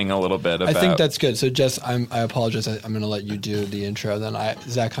spitting a little bit about. I think that's good. So, Jess, I apologize. I'm going to let you do the intro. Then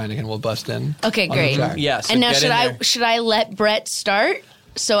Zach Heineken will bust in. Okay, great. Yeah. So and now get should I let Brett start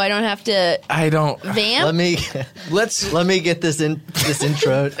so I don't have to vamp? Let me get this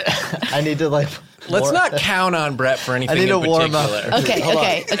intro. I need to let's not count on Brett for anything. I need to in warm up. particular.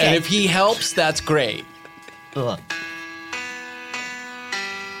 Okay. And if he helps, that's great. Hold on.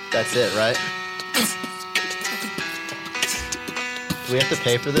 That's it, right? Do we have to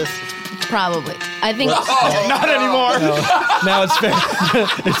pay for this? Probably. I think. not anymore. Now it's fair.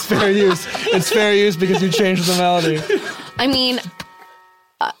 It's fair use. It's fair use because you changed the melody. I mean,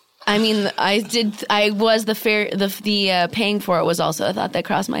 I did. I was the paying for it was also a thought that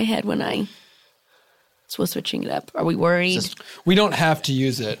crossed my head when I was switching it up. Are we worried? We don't have to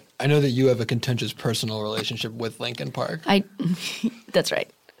use it. I know that you have a contentious personal relationship with Linkin Park. That's right.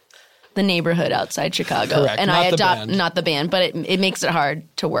 The neighborhood outside Chicago, Correct. and Not I the adopt band. not the band, but it makes it hard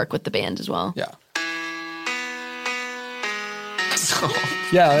to work with the band as well. Yeah.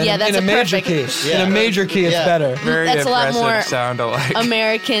 Yeah, that's in a a major perfect- key. In a major key, it's better. Very That's a lot impressive more sound alike.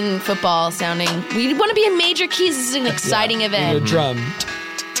 American football sounding. We want to be in major keys. This is an exciting A event. drum.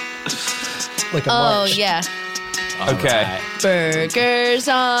 Like a Oh march. yeah. Okay. Burgers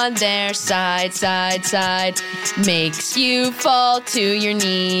on their side, makes you fall to your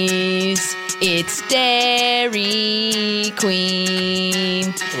knees. It's Dairy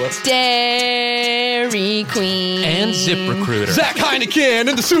Queen. Dairy Queen. And ZipRecruiter. Zach Heineken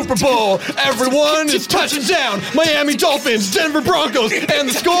in the Super Bowl. Everyone is touching down. Miami Dolphins, Denver Broncos. And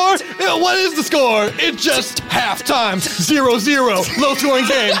the score? What is the score? It's just halftime. 0-0. Low scoring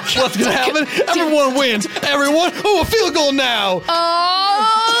game. What's going to happen? Everyone wins. Everyone. Oh, a field goal now.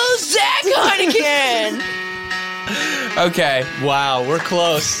 Oh, Zach Heineken. Okay. Wow, we're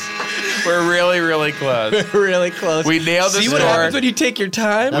close. We're really, really close. Really close. We nailed the See score. what happens when you take your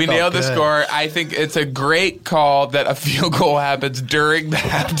time? We felt nailed the good. score. I think it's a great call that a field goal happens during the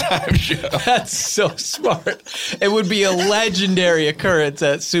halftime show. That's so smart. It would be a legendary occurrence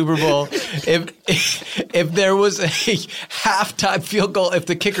at Super Bowl if there was a halftime field goal, if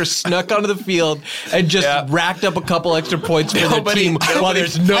the kicker snuck onto the field and just racked up a couple extra points for the team while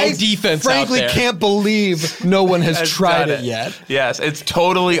there's no defense frankly out there. can't believe no one has tried it yet. Yes, it's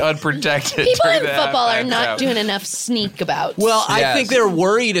totally unprotected. People during in the football are halftime not show. doing enough sneak about. Well, I Yes. think they're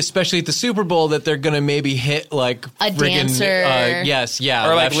worried, especially at the Super Bowl, that they're going to maybe hit like A dancer. Or like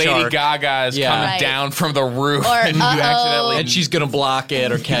Left Lady Shark. Gaga is Yeah. coming Right. down from the roof Or, and you accidentally... and she's going to block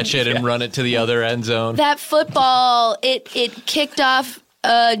it or catch it and run it to the other end zone. that football, it kicked off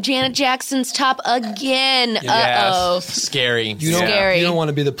Janet Jackson's top again. Uh-oh. Scary. Scary. You don't want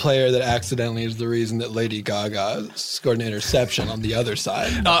to be the player that accidentally is the reason that Lady Gaga scored an interception on the other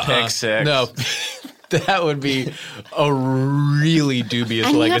side. Pick six. No. That would be a really dubious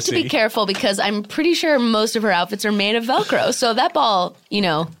And legacy. you have to be careful because I'm pretty sure most of her outfits are made of Velcro. So that ball,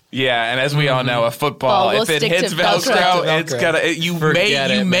 Yeah, and as we all know, a football, Ball will if it stick hits to Velcro, Velcro. it's gonna. You Forget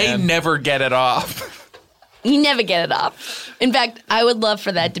may it, man. never get it off. you never get it off. In fact, I would love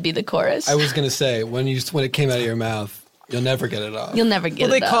for that to be the chorus. I was going to say, when it came out of your mouth, you'll never get it off. You'll never get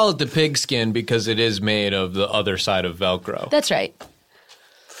Well, it they off. call it the pigskin because it is made of the other side of Velcro. That's right.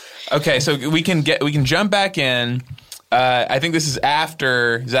 Okay, so we can jump back in. I think this is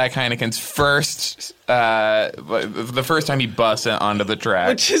after Zach Heineken's first the first time he busts onto the track.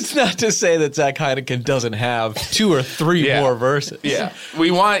 Which is not to say that Zach Heineken doesn't have 2 or 3 more verses. Yeah,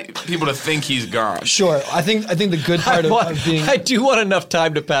 we want people to think he's gone. Sure, I think the good part of being... I do want enough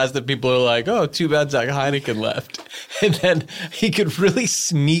time to pass that people are like, oh, too bad Zach Heineken left. And then he could really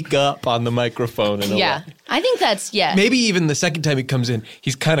sneak up on the microphone. In a way. I think that's, Maybe even the second time he comes in,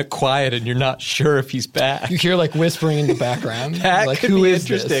 he's kind of quiet and you're not sure if he's back. You hear like whispering in the background. That like, could who be is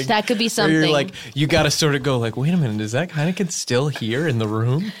interesting. this? That could be something. Where you're like, you got to sort of go like, wait a minute, is Zach Heineken still here in the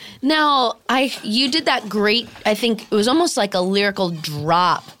room? Now, you did that great, I think it was almost like a lyrical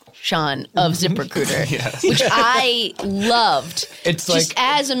drop, Sean, of ZipRecruiter, which I loved. It's just like,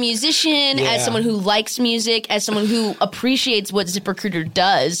 as a musician, as someone who likes music, as someone who appreciates what ZipRecruiter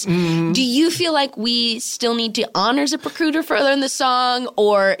does. Do you feel like we still need to honor ZipRecruiter further in the song,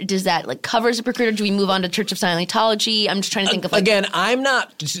 or does that like cover ZipRecruiter? Do we move on to Church of Scientology? I'm just trying to think of Again, I'm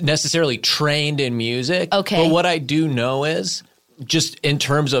not necessarily trained in music. Okay. But what I do know is, just in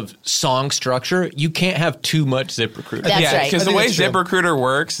terms of song structure, you can't have too much ZipRecruiter. That's right. Because the think way that's true. ZipRecruiter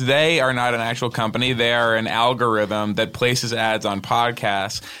works, they are not an actual company. They are an algorithm that places ads on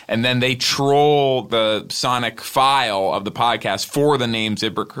podcasts, and then they troll the sonic file of the podcast for the name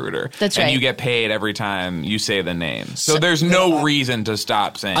ZipRecruiter. That's right. And you get paid every time you say the name. So there's no reason to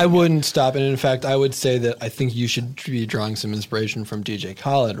stop saying I wouldn't stop. And in fact, I would say that I think you should be drawing some inspiration from DJ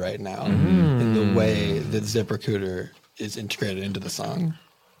Khaled right now in the way that ZipRecruiter is integrated into the song.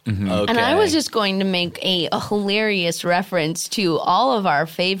 Okay. And I was just going to make a hilarious reference to all of our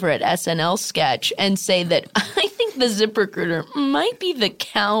favorite SNL sketch and say that I think the ZipRecruiter might be the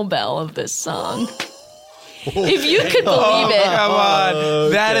cowbell of this song. If you could believe it. Come on.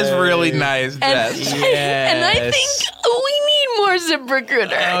 That is really nice, Jess. And I think we need more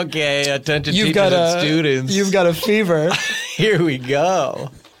ZipRecruiter. Okay, attention teachers and students. You've got a fever. Here we go.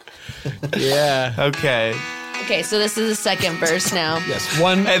 Yeah. Okay. Okay, so this is the second verse now. Yes,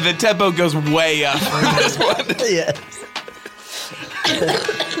 one. And the tempo goes way up on this one. Yes.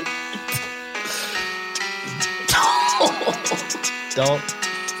 Don't.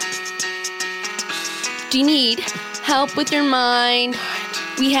 Do you need help with your mind?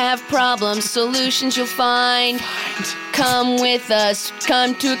 We have problems, solutions you'll find. Come with us,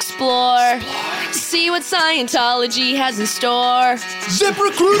 come to explore. See what Scientology has in store.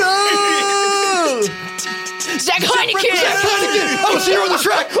 ZipRecruiter! Zach Heineken! Zach Heineken! I was here on the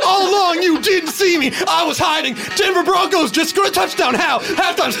track all along. You didn't see me. I was hiding. Denver Broncos just scored a touchdown. How?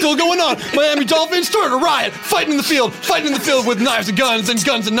 Halftime's still going on. Miami Dolphins started a riot. Fighting in the field with knives and guns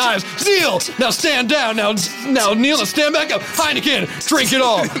and knives. Kneel! Now stand down. Now kneel. Now stand back up. Heineken, drink it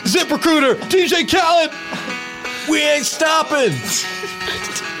all. ZipRecruiter, DJ Khaled. We ain't stopping.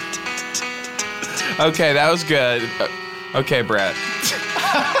 Okay, that was good. Okay, Brett.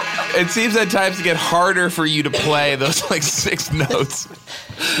 It seems at times to get harder for you to play those like 6 notes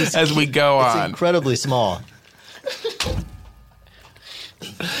as we go It's on. incredibly small.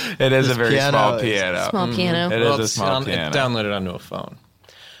 It is This a very piano small is- piano. Small piano. It is a small piano. It's downloaded onto a phone.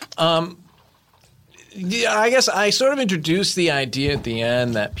 Yeah, I guess I sort of introduced the idea at the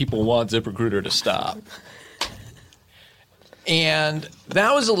end that people want ZipRecruiter to stop. And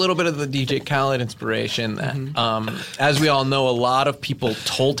that was a little bit of the DJ Khaled inspiration that, as we all know, a lot of people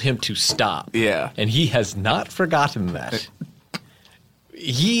told him to stop. Yeah. And he has not forgotten that.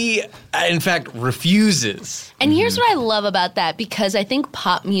 He, in fact, refuses. And here's what I love about that, because I think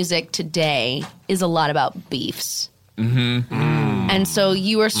pop music today is a lot about beefs. And so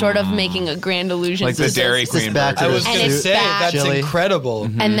you were sort of making a grand illusion. Like the Dairy This is Queen back to version. I was And going to it's say, back. that's Chili. incredible.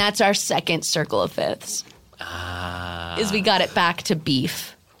 And that's our second circle of fifths. Is we got it back to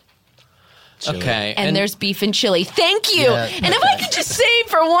beef. Okay. And there's beef and chili. Thank you. Yeah, and if I could just say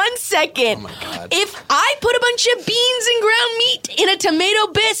for 1 second, if I put a bunch of beans and ground meat in a tomato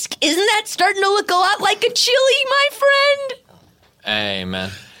bisque, isn't that starting to look a lot like a chili, my friend? Hey,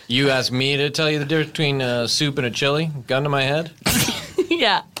 man. You asked me to tell you the difference between a soup and a chili? Gun to my head?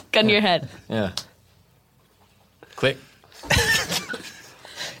 Yeah, gun to your head. Yeah. Click.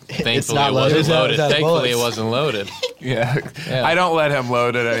 Thankfully, It's not it wasn't loaded. loaded. Is that Thankfully, bullets? it wasn't loaded. Yeah. I don't let him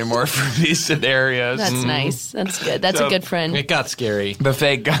load it anymore for these scenarios. That's nice. That's good. That's So- a good friend. It got scary. The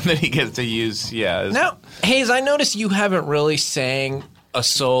fake gun that he gets to use, is- Now, Hayes, I noticed you haven't really sang a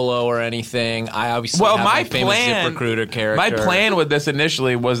solo or anything. I obviously Well, have my my famous plan, ZipRecruiter character. my plan with this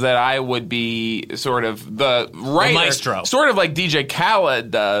initially was that I would be sort of the writer, maestro. sort of like DJ Khaled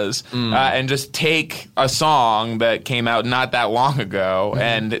does, and just take a song that came out not that long ago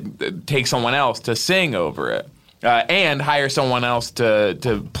and take someone else to sing over it. and hire someone else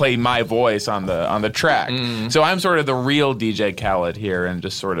to play my voice on the track. So I'm sort of the real DJ Khaled here, and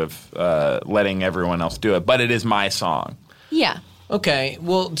just sort of letting everyone else do it. But it is my song. Yeah. Okay,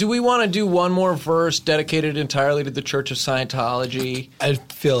 well, do we want to do one more verse dedicated entirely to the Church of Scientology? I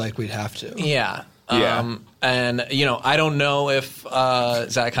feel like we'd have to. Yeah. Yeah. And, I don't know if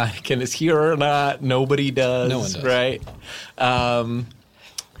Zach Heineken is here or not. Nobody does. No one does. Right?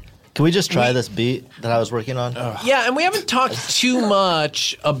 Can we just try this beat that I was working on? Yeah, and we haven't talked too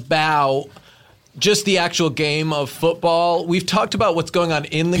much about just the actual game of football. We've talked about what's going on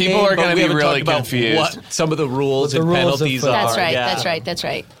in the game. People are going to be really about confused. What some of the rules and rules of penalties football. are. That's right. Yeah. That's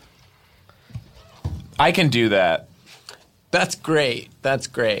right. I can do that That's great.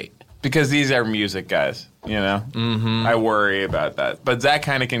 because these are music guys. I worry about that. But Zach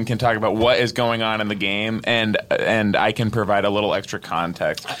Heineken can talk about what is going on in the game, and I can provide a little extra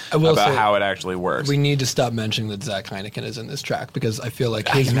context about how it actually works. We need to stop mentioning that Zach Heineken is in this track because I feel like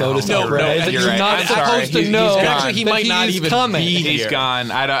his modus No, operandi. you're You're right. not I'm sorry. supposed to He's know. gone. Actually, he that might not he's even coming. be He's here. gone.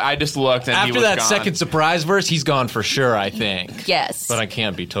 I just looked, and he After was that gone. second surprise verse, he's gone for sure, I think. Yes. But I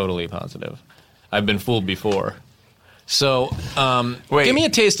can't be totally positive. I've been fooled before. So, Wait. give me a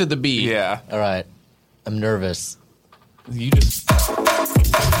taste of the beat. Yeah. All right. I'm nervous. You just... All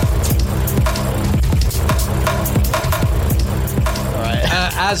right.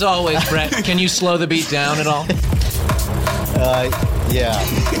 As always, Brett, can you slow the beat down at all? Yeah.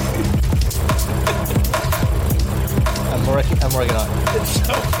 I'm working on it. It's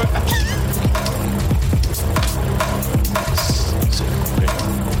so fast.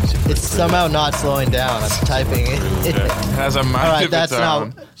 It's somehow not slowing down. I'm typing it. It has a mind All right, of that's its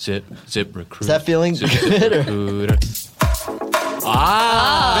own. now. Zip recruit. Is that feeling good? Or? There it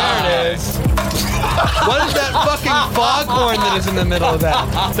is. What is that fucking foghorn that is in the middle of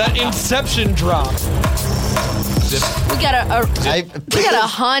that? That Inception drop. we got a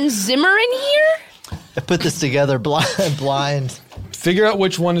Hans Zimmer in here. I put this together blind. Figure out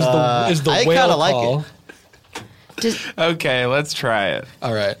which one is the I whale kinda like call. it. Okay, let's try it.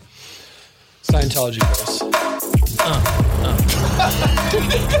 All right. Scientology verse.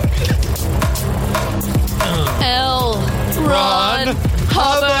 L. Ron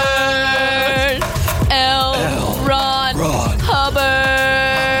Hubbard. L. Ron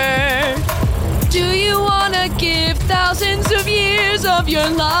Hubbard. Do you want to give thousands of years of your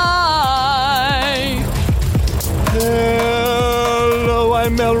life? Hello,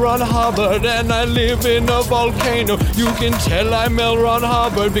 I'm L. Ron Hubbard, and I live in a volcano. You can tell I'm L. Ron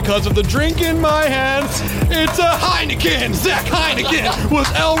Hubbard because of the drink in my hand. It's a Heineken. Zach Heineken was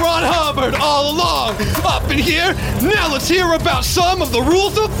L. Ron Hubbard all along. Up in here, now let's hear about some of the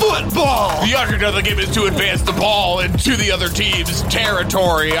rules of football. The object of the game is to advance the ball into the other team's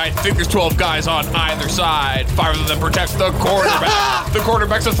territory. I think there's 12 guys on either side. 5 of them protect the quarterback. The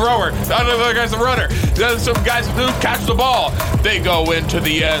quarterback's a thrower. The other guy's a runner. Then some guys who catch the ball. They go into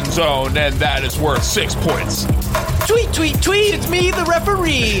the end zone, and that is worth 6 points. Tweet, tweet, tweet, it's me, the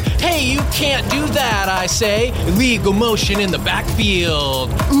referee. Hey, you can't do that, I say. Illegal motion in the backfield.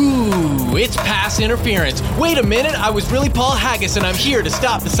 Ooh, it's pass interference. Wait a minute, I was really Paul Haggis, and I'm here to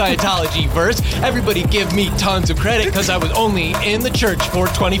stop the Scientology verse. Everybody give me tons of credit, because I was only in the church for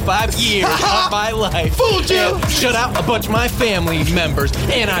 25 years of my life. Fooled you! And shut out a bunch of my family members,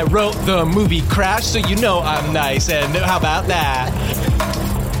 and I wrote the movie Crash, so you know I'm nice, and how about that?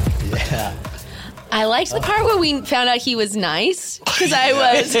 Yeah. I liked the part where we found out he was nice because I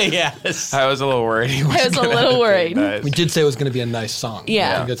was Yes. I was a little worried. I was a little worried We did say it was going to be a nice song.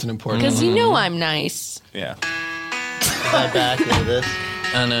 Yeah. I think that's an important because you know I'm nice. Yeah. Head back into this.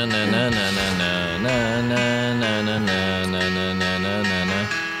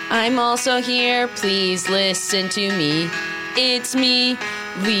 I'm also here. Please listen to me. It's me,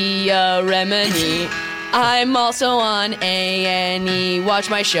 Leah Remini. I'm also on A&E. Watch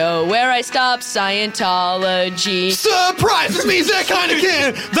my show where I stop Scientology. Surprise! It's me, Zach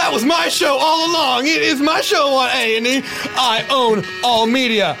Heineken! That was my show all along. It is my show on A&E. I own all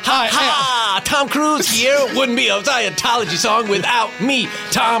media. Ha! Tom Cruise here. Wouldn't be a Scientology song without me,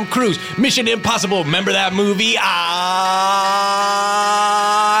 Tom Cruise. Mission Impossible. Remember that movie?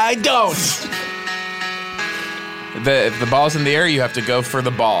 I don't. If the ball's in the air, you have to go for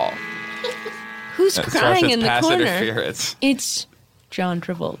the ball. Who's So if crying it's in the pass corner? interference. It's John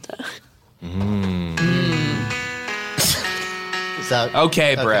Travolta. that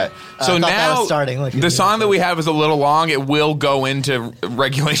okay, Brett. So now the song that we have is a little long. It will go into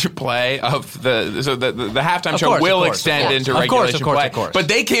regulation play of the halftime show will extend into regulation play. Of course. But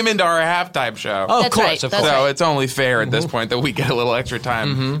they came into our halftime show. Oh, of course. So it's only fair at this point that we get a little extra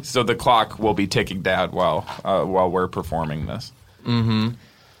time. So the clock will be ticking down while we're performing this.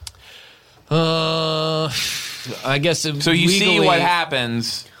 I guess so. You see what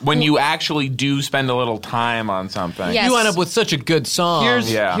happens when you actually do spend a little time on something. Yes. You end up with such a good song.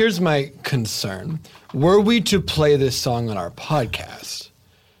 Here's my concern. Were we to play this song on our podcast,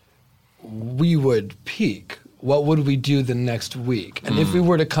 we would peak. What would we do the next week? And if we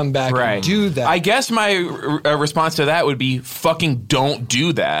were to come back and do that... I guess my response to that would be fucking don't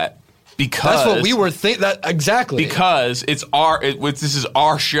do that. Because that's what we were thinking. Exactly. Because it's this is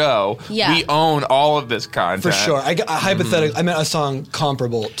our show. Yeah. We own all of this content. For sure. Hypothetically, I meant a song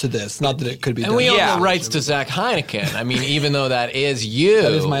comparable to this. Not that it could be done. And we own the rights to Zach Heineken. I mean, even though that is you.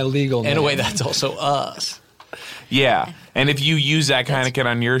 That is my legal name. In a way, that's also us. Yeah. And if you use Zach Heineken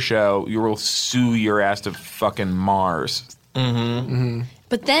on your show, you will sue your ass to fucking Mars.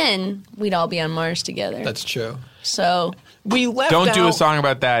 But then we'd all be on Mars together. That's true. So... We left Don't do a song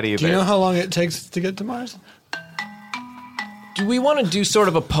about that either. Do you know how long it takes to get to Mars? Do we want to do sort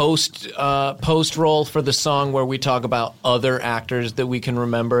of a post roll for the song where we talk about other actors that we can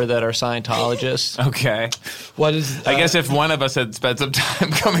remember that are Scientologists? Okay. What is? I guess if one of us had spent some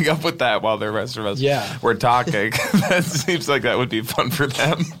time coming up with that while the rest of us were talking, that seems like that would be fun for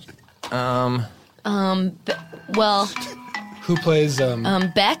them. Well, who plays?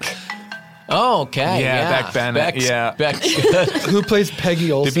 Beck. Oh, okay. Yeah, Beck Bennett. Beck's who plays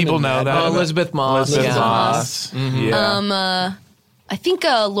Peggy Olson? Do people know that? Elizabeth Moss. Moss. I think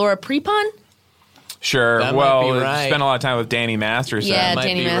Laura Prepon. Sure. That well, might be right. Spent a lot of time with Danny Masterson. Yeah, might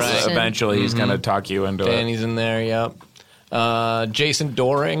Danny be right. Masterson. Eventually, he's going to talk you into it. Danny's in there, yep. Jason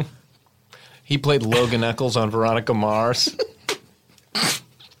Doring. He played Logan Eccles on Veronica Mars.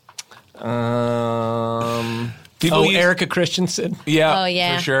 Erica Christensen. Yeah, Oh,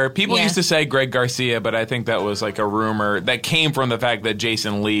 yeah. for sure. People Yeah. used to say Greg Garcia, but I think that was like a rumor that came from the fact that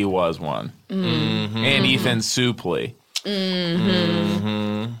Jason Lee was one. And Ethan Suplee.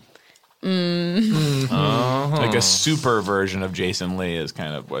 Like a super version of Jason Lee is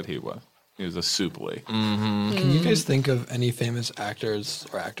kind of what he was. He was a Suplee. Can you guys think of any famous actors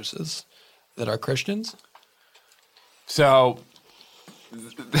or actresses that are Christians? So...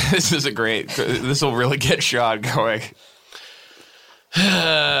 This is this will really get Sean going.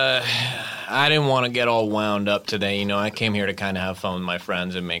 I didn't want to get all wound up today. You know, I came here to kind of have fun with my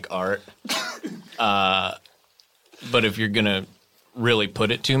friends and make art. But if you're going to really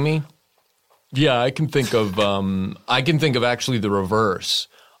put it to me, yeah, I can think of actually the reverse.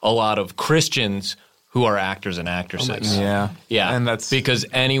 A lot of Christians who are actors and actresses. Yeah. And that's because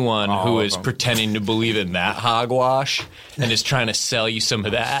anyone who is them. pretending to believe in that hogwash and is trying to sell you some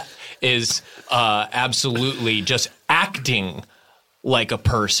of that is absolutely just acting like a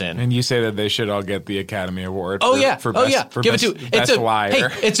person. And you say that they should all get the Academy Award. For Give best, it to best liar.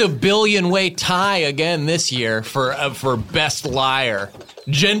 Hey, it's a billion-way tie again this year for best liar.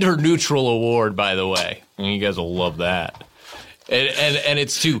 Gender neutral award, by the way. And you guys will love that. And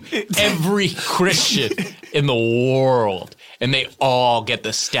it's to every Christian in the world. And they all get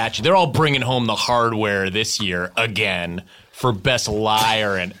the statue. They're all bringing home the hardware this year again for best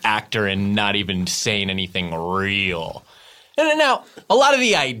liar and actor and not even saying anything real. And now, a lot of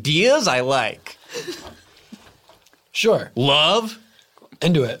the ideas I like. Sure. Love.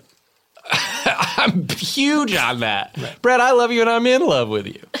 Into it. I'm huge on that. Right. Brett, I love you and I'm in love with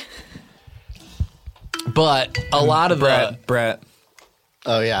you. But a lot of Brett.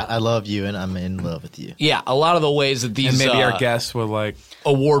 Oh, yeah. I love you and I'm in love with you. Yeah, a lot of the ways that these And maybe our guests will like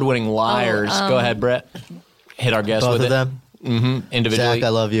award-winning liars. Go ahead, Brett. Hit our guests Both with of them? Individually. Zach, I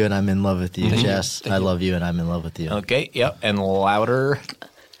love you and I'm in love with you. Jess, I love you and I'm in love with you. Okay, yep. And louder.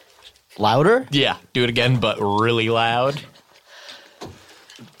 Louder? Yeah, do it again, but really loud.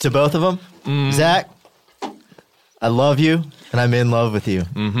 To both of them? Zach, I love you and I'm in love with you.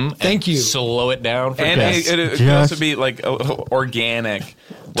 Thank you. Slow it down for and Jess. it could also be like organic,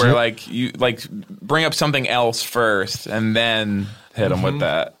 where like you like bring up something else first and then hit them with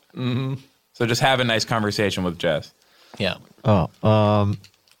that. So just have a nice conversation with Jess. Yeah. Oh,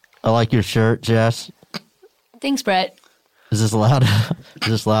 I like your shirt, Jess. Thanks, Brett. Is this loud? Is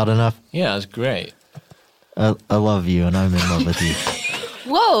this loud enough? Yeah, it's great. I love you and I'm in love with you.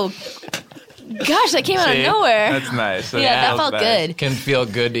 Whoa. Gosh, that came out of nowhere. That's nice. That felt good. Can feel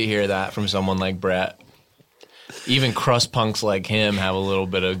good to hear that from someone like Brett. Even crust punks like him have a little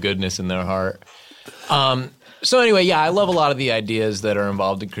bit of goodness in their heart. So anyway, yeah, I love a lot of the ideas that are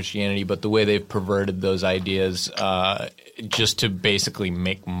involved in Christianity, but the way they've perverted those ideas just to basically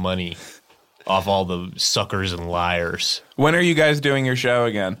make money off all the suckers and liars. When are you guys doing your show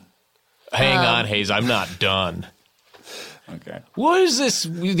again? Hang on, Hayes, I'm not done. Okay. What is this,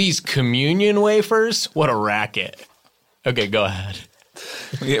 these communion wafers? What a racket. Okay, go ahead.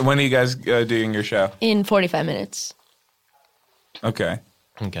 When are you guys doing your show? In 45 minutes. Okay.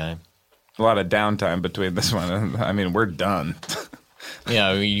 Okay. A lot of downtime between this one. I mean, we're done.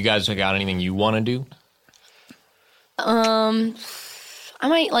 Yeah, you guys got anything you want to do? I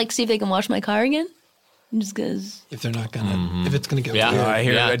might see if they can wash my car again. Just because. If they're not gonna, if it's gonna get Yeah. weird. I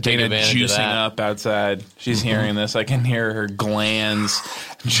hear take Dana advantage of juicing that. up outside. She's hearing this. I can hear her glands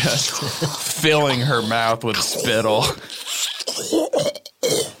just filling her mouth with spittle.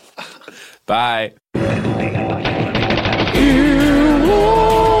 Bye.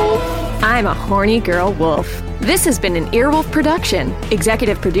 I'm a horny girl wolf. This has been an Earwolf production.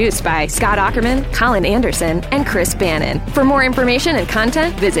 Executive produced by Scott Ackerman, Colin Anderson, and Chris Bannon. For more information and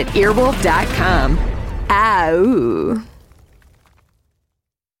content, visit earwolf.com. Ow.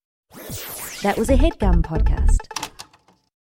 That was a HeadGum podcast.